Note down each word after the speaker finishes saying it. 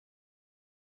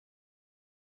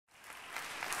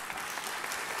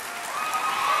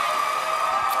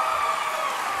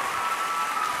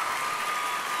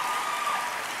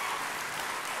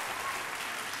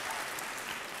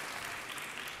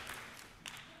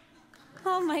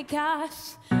Oh my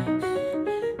gosh.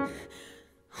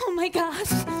 Oh my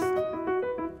gosh.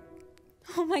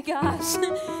 Oh my gosh.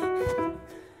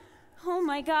 Oh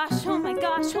my gosh, oh my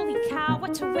gosh, holy cow,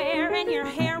 what to wear, and your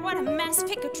hair, what a mess,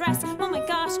 pick a dress. Oh my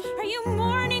gosh, are you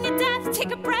mourning a death?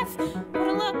 Take a breath. What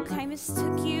a look, I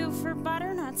mistook you for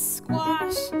butternut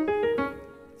squash.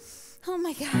 Oh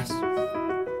my gosh.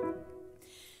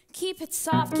 Keep it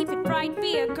soft, keep it bright,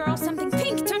 be a girl, something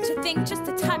pink, don't you think? Just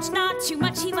a touch, not too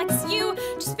much, he likes you.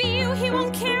 Just be you, he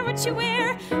won't care what you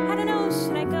wear. I don't know,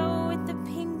 should I go with the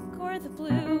pink or the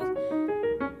blue?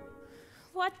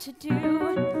 What to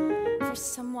do for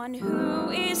someone who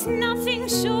is nothing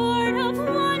short of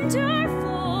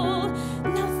wonderful,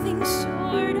 nothing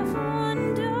short of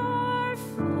wonderful.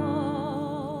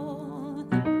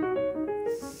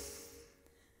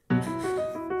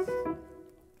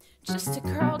 Just a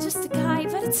girl, just a guy,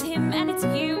 but it's him and it's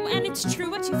you, and it's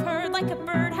true what you've heard, like a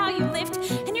bird, how you lift,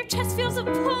 and your chest feels a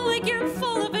pull like you're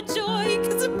full of a joy,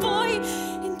 'cause a boy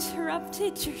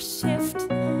interrupted your shift.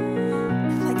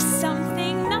 Like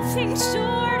something nothing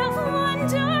short of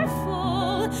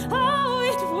wonderful. Oh,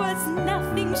 it was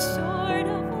nothing short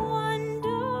of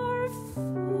wonderful.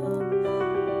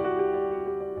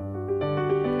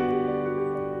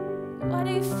 What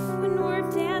if when we're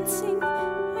dancing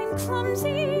I'm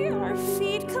clumsy, our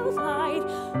feet collide?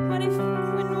 What if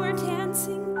when we're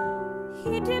dancing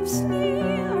he dips me,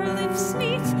 our lips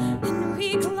meet, and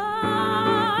we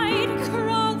glide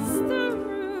across the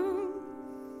room?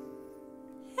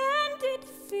 It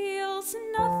feels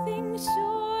nothing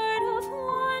short of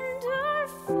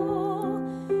wonderful,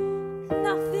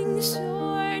 nothing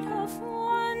short of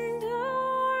wonderful.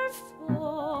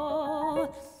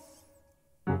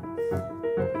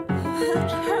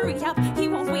 Hurry up, he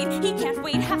won't wait, he can't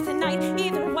wait half the night.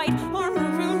 Either white or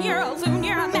maroon, you're a loon,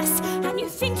 you're a mess. And you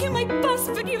think you might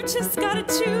bust, but you just gotta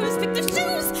choose. Pick the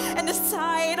shoes and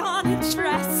decide on a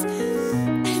dress,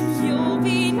 and you'll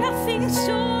be nothing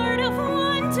short of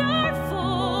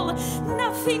wonderful,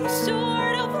 nothing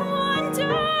short of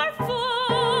wonderful.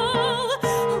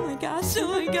 Oh my gosh,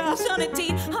 on a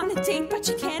date, but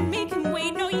you can't make him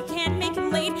wait, no you can't make him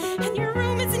late. And your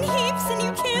room is in heaps and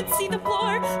you can't see the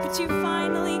floor, but you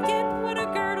finally get what a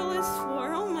girdle is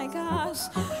for. Oh my gosh.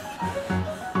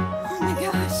 Oh my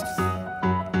gosh.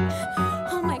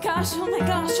 Oh my gosh, oh my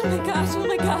gosh, oh my gosh, oh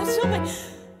my gosh, oh my